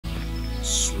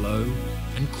Slow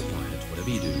and quiet, whatever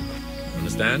you do.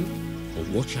 Understand? But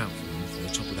watch out for them from the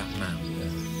top of that mound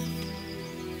there.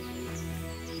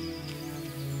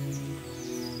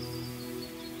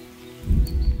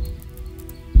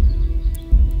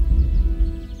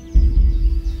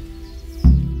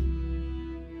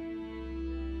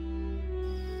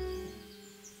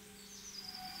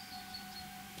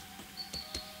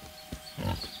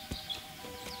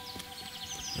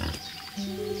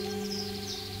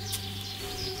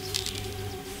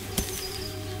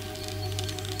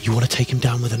 You want to take him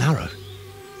down with an arrow?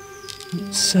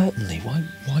 Certainly. Why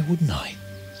wouldn't I?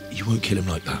 You won't kill him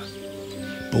like that.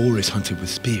 Boar is hunted with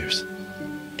spears.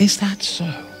 Is that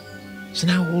so? So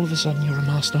now all of a sudden you're a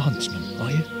master huntsman,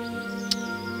 are you?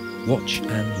 Watch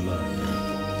and learn.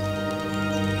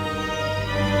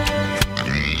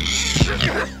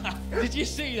 Did you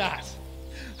see that?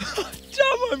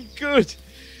 Damn, I'm good.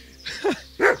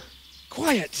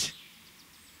 Quiet.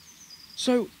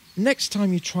 So, next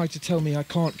time you try to tell me I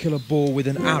can't kill a boar with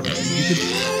an arrow, you can...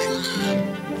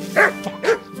 Fuck.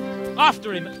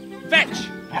 After him! Fetch!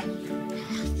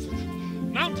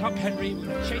 Mount up, Henry. We're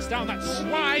going to chase down that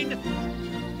swine.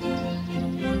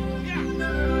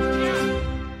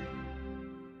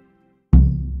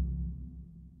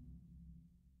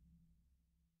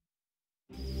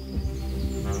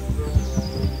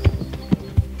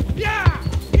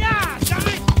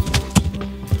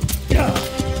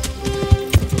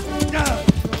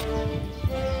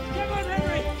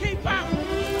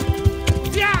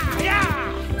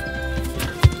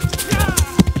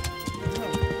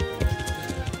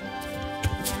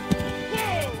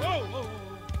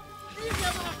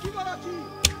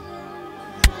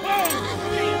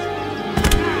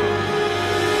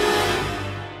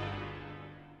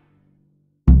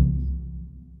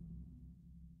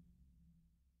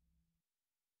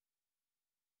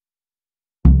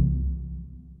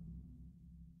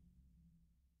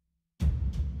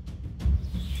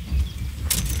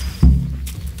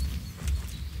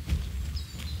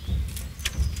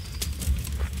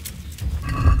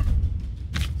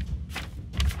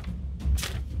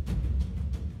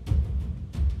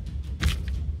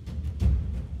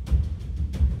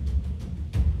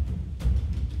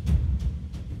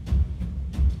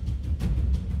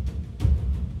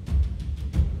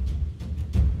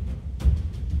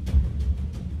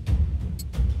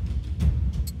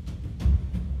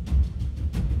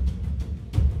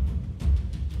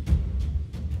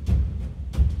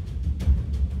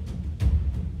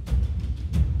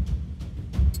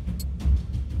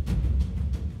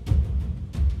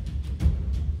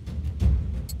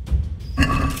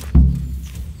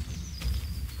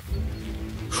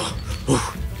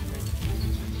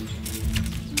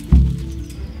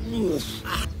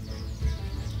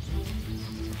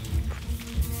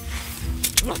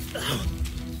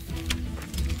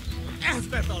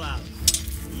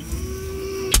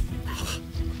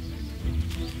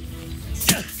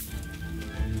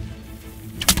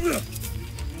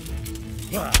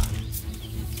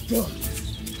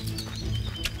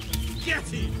 Get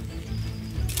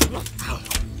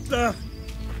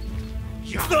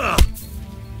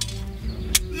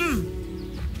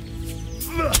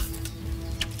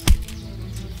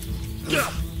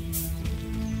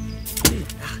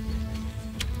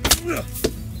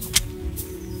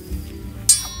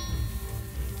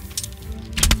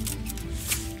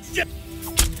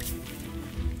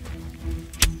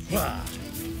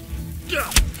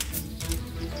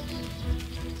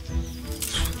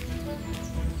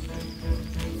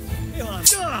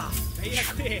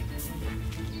him!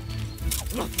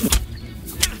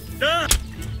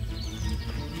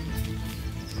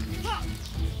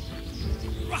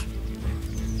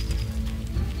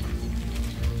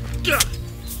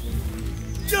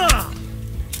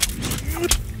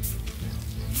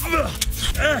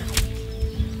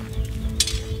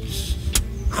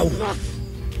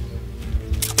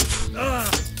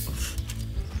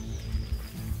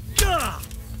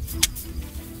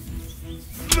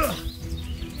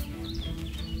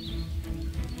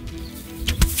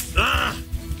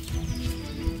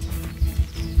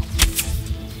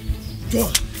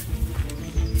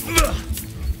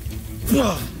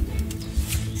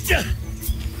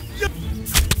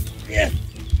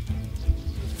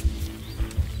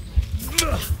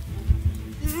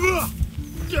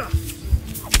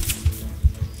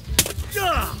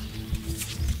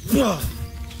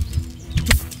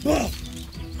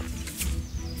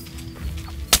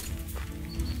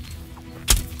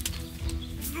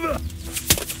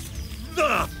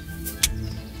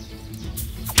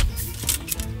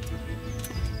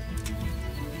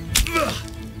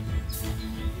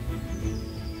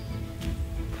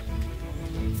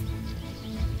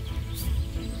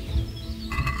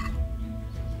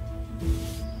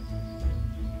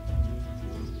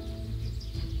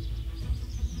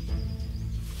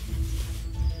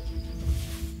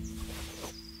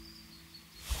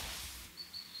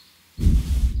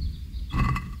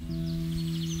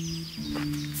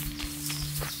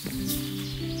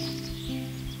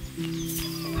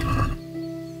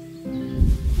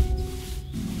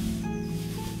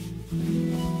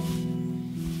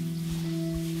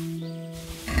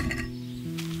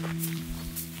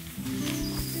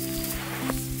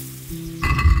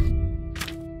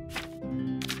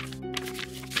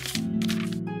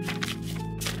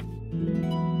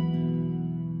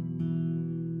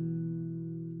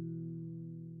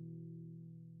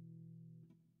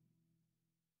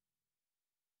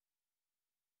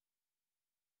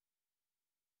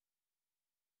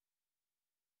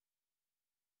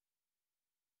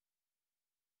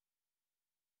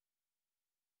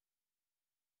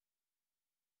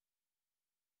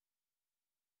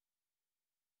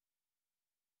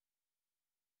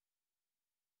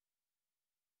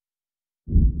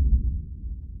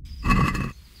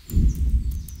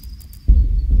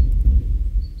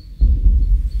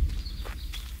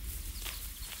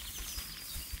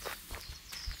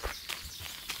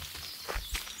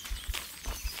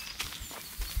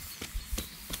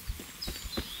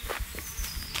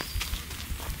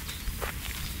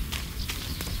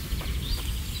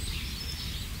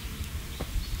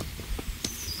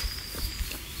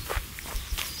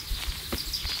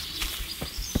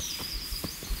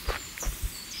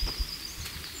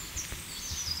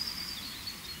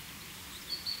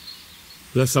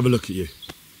 Let's have a look at you.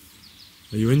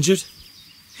 Are you injured?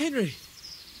 Henry,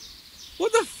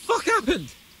 what the fuck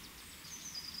happened?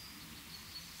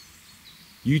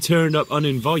 You turned up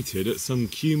uninvited at some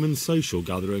human social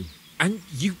gathering. And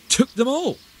you took them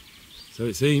all? So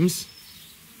it seems.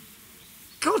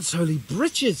 God's holy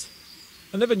britches.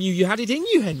 I never knew you had it in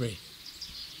you, Henry.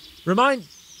 Remind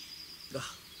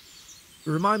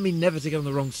me never to get on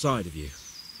the wrong side of you.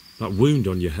 That wound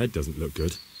on your head doesn't look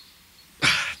good.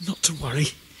 Not to worry.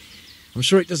 I'm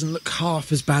sure it doesn't look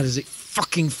half as bad as it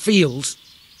fucking feels.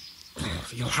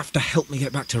 You'll have to help me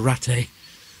get back to Rattay.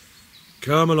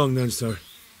 Come along then, sir.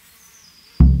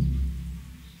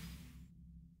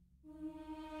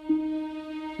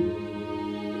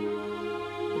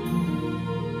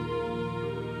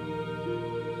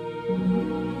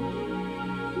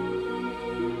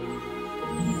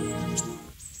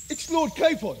 It's Lord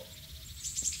Capon.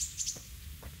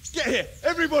 Get here,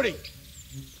 everybody.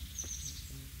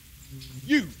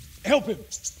 You, help him.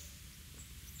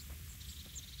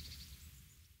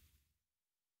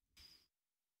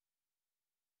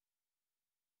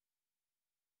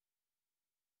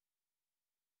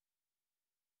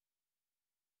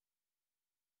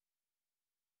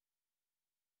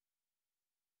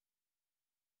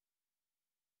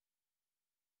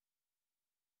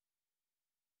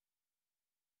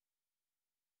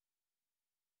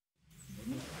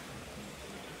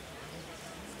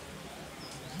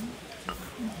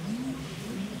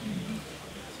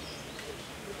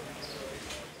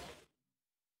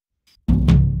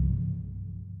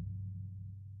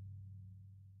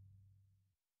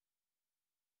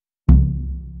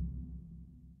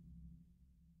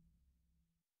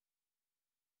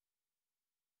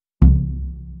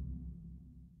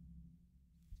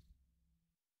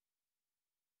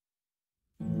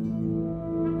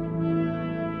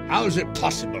 How is it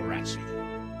possible, Ratsey?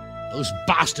 Those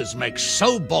bastards make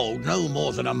so bold no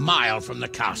more than a mile from the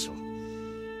castle.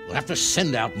 We'll have to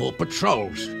send out more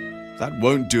patrols. That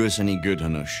won't do us any good,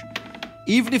 Hanush.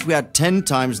 Even if we had 10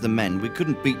 times the men, we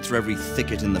couldn't beat through every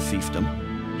thicket in the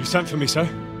fiefdom. You sent for me, sir?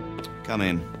 Come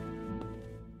in.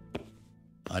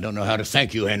 I don't know how to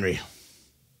thank you, Henry.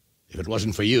 If it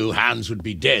wasn't for you, Hans would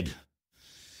be dead.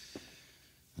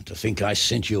 And to think I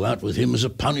sent you out with him as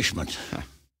a punishment.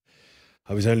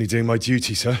 I was only doing my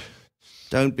duty, sir.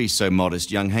 Don't be so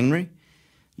modest, young Henry.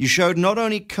 You showed not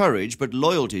only courage, but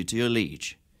loyalty to your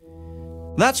liege.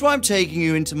 That's why I'm taking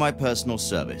you into my personal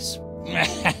service.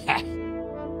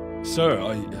 Sir,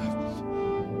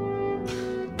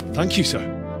 thank you,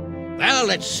 sir. Well,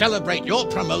 let's celebrate your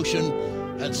promotion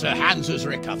and Sir Hans's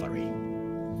recovery.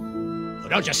 Well,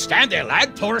 don't just stand there,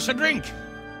 lad. Pour us a drink.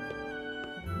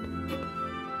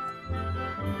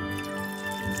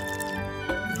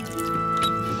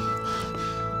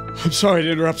 I'm sorry to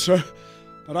interrupt, sir,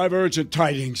 but I've urgent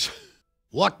tidings.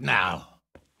 What now?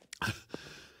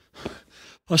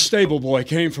 A stable boy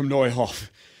came from Neuhof.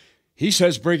 He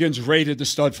says brigands raided the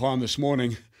stud farm this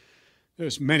morning.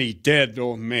 There's many dead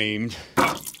or maimed.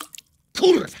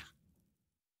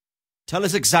 Tell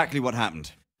us exactly what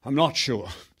happened. I'm not sure.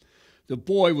 The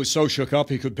boy was so shook up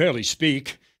he could barely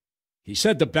speak. He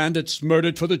said the bandits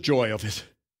murdered for the joy of it.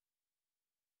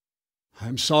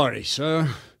 I'm sorry, sir.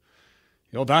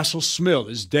 Your vassal Smill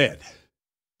is dead.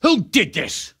 Who did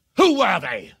this? Who were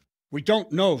they? We don't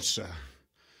know, sir.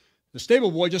 The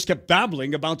stable boy just kept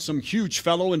babbling about some huge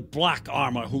fellow in black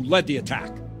armor who led the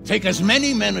attack. Take as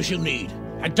many men as you need,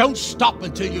 and don't stop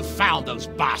until you've found those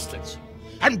bastards.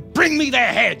 And bring me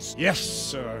their heads! Yes,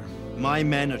 sir. My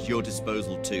men at your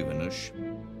disposal too, Hanush.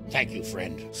 Thank you,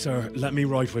 friend. Sir, let me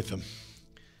ride with them.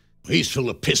 He's full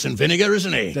of piss and vinegar,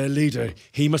 isn't he? Their leader,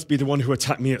 he must be the one who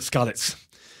attacked me at Skalitz.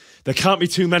 There can't be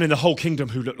 2 men in the whole kingdom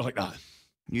who look like that.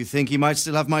 You think he might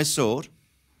still have my sword?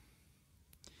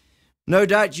 No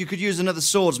doubt you could use another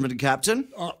swordsman, Captain.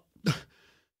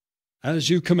 As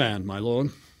you command, my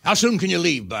lord. How soon can you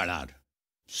leave, Bernard?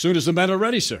 Soon as the men are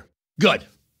ready, sir. Good.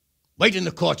 Wait in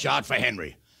the courtyard for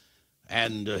Henry.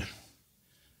 And,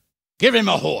 give him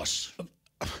a horse.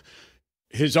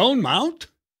 His own mount?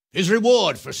 His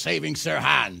reward for saving Sir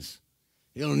Hans.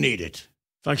 He'll need it.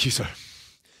 Thank you, sir.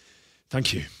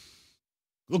 Thank you.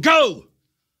 Well, go!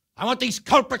 I want these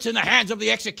culprits in the hands of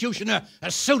the executioner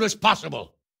as soon as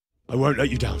possible. I won't let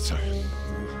you down, sir.